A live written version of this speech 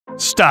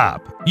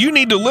Stop. You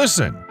need to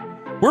listen.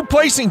 We're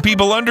placing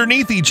people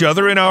underneath each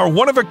other in our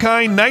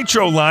one-of-a-kind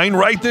Nitro line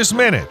right this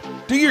minute.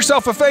 Do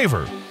yourself a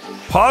favor.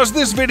 Pause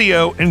this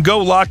video and go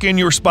lock in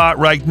your spot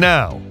right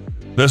now.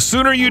 The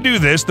sooner you do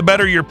this, the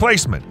better your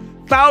placement.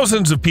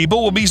 Thousands of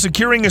people will be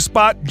securing a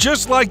spot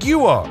just like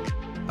you are.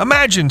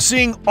 Imagine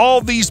seeing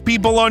all these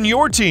people on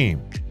your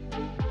team.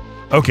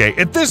 Okay,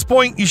 at this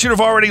point, you should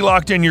have already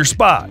locked in your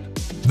spot.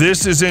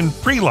 This is in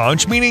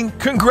pre-launch, meaning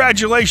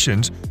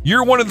congratulations,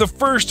 you're one of the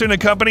first in a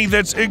company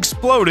that's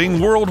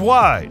exploding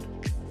worldwide.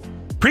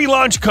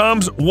 Pre-launch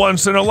comes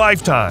once in a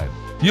lifetime.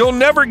 You'll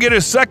never get a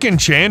second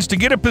chance to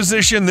get a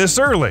position this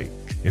early.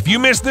 If you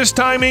miss this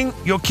timing,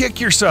 you'll kick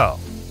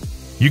yourself.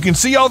 You can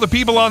see all the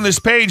people on this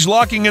page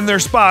locking in their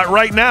spot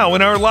right now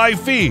in our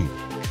live feed.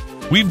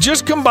 We've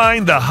just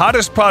combined the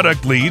hottest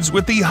product leads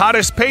with the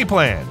hottest pay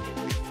plan.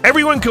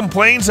 Everyone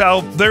complains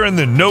how they're in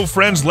the no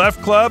friends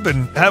left club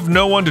and have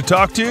no one to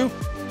talk to.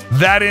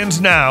 That ends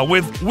now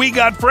with We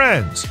Got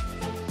Friends.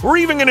 We're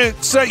even going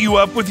to set you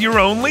up with your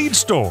own lead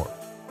store.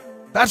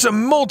 That's a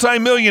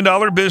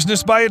multi-million-dollar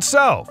business by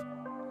itself.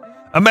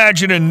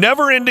 Imagine a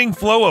never-ending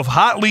flow of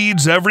hot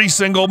leads every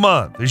single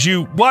month as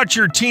you watch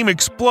your team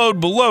explode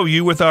below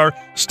you with our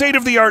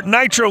state-of-the-art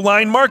Nitro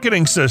line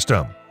marketing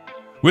system.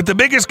 With the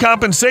biggest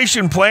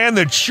compensation plan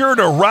that's sure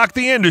to rock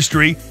the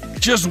industry,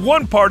 just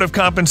one part of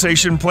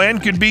compensation plan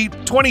could be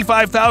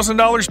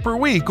 $25,000 per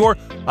week or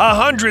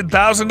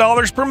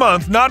 $100,000 per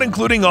month, not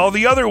including all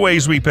the other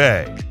ways we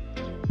pay.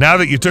 Now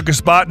that you took a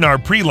spot in our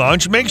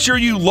pre-launch, make sure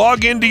you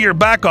log into your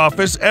back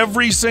office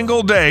every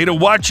single day to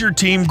watch your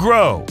team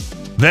grow.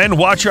 Then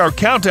watch our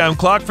countdown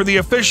clock for the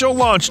official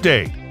launch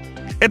date.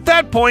 At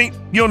that point,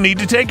 you'll need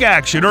to take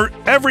action or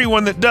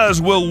everyone that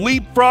does will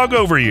leapfrog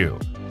over you.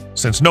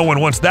 Since no one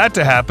wants that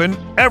to happen,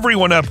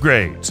 everyone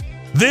upgrades.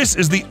 This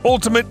is the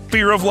ultimate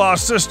fear of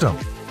loss system.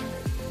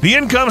 The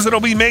incomes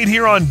that'll be made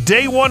here on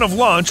day one of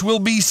launch will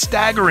be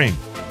staggering.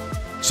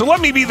 So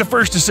let me be the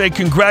first to say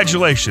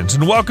congratulations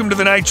and welcome to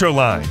the Nitro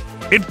line.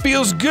 It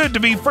feels good to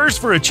be first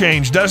for a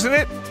change, doesn't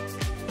it?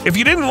 If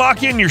you didn't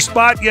lock in your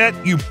spot yet,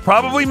 you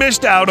probably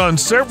missed out on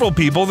several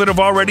people that have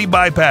already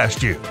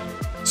bypassed you.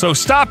 So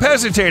stop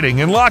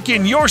hesitating and lock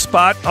in your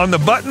spot on the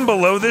button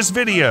below this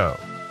video.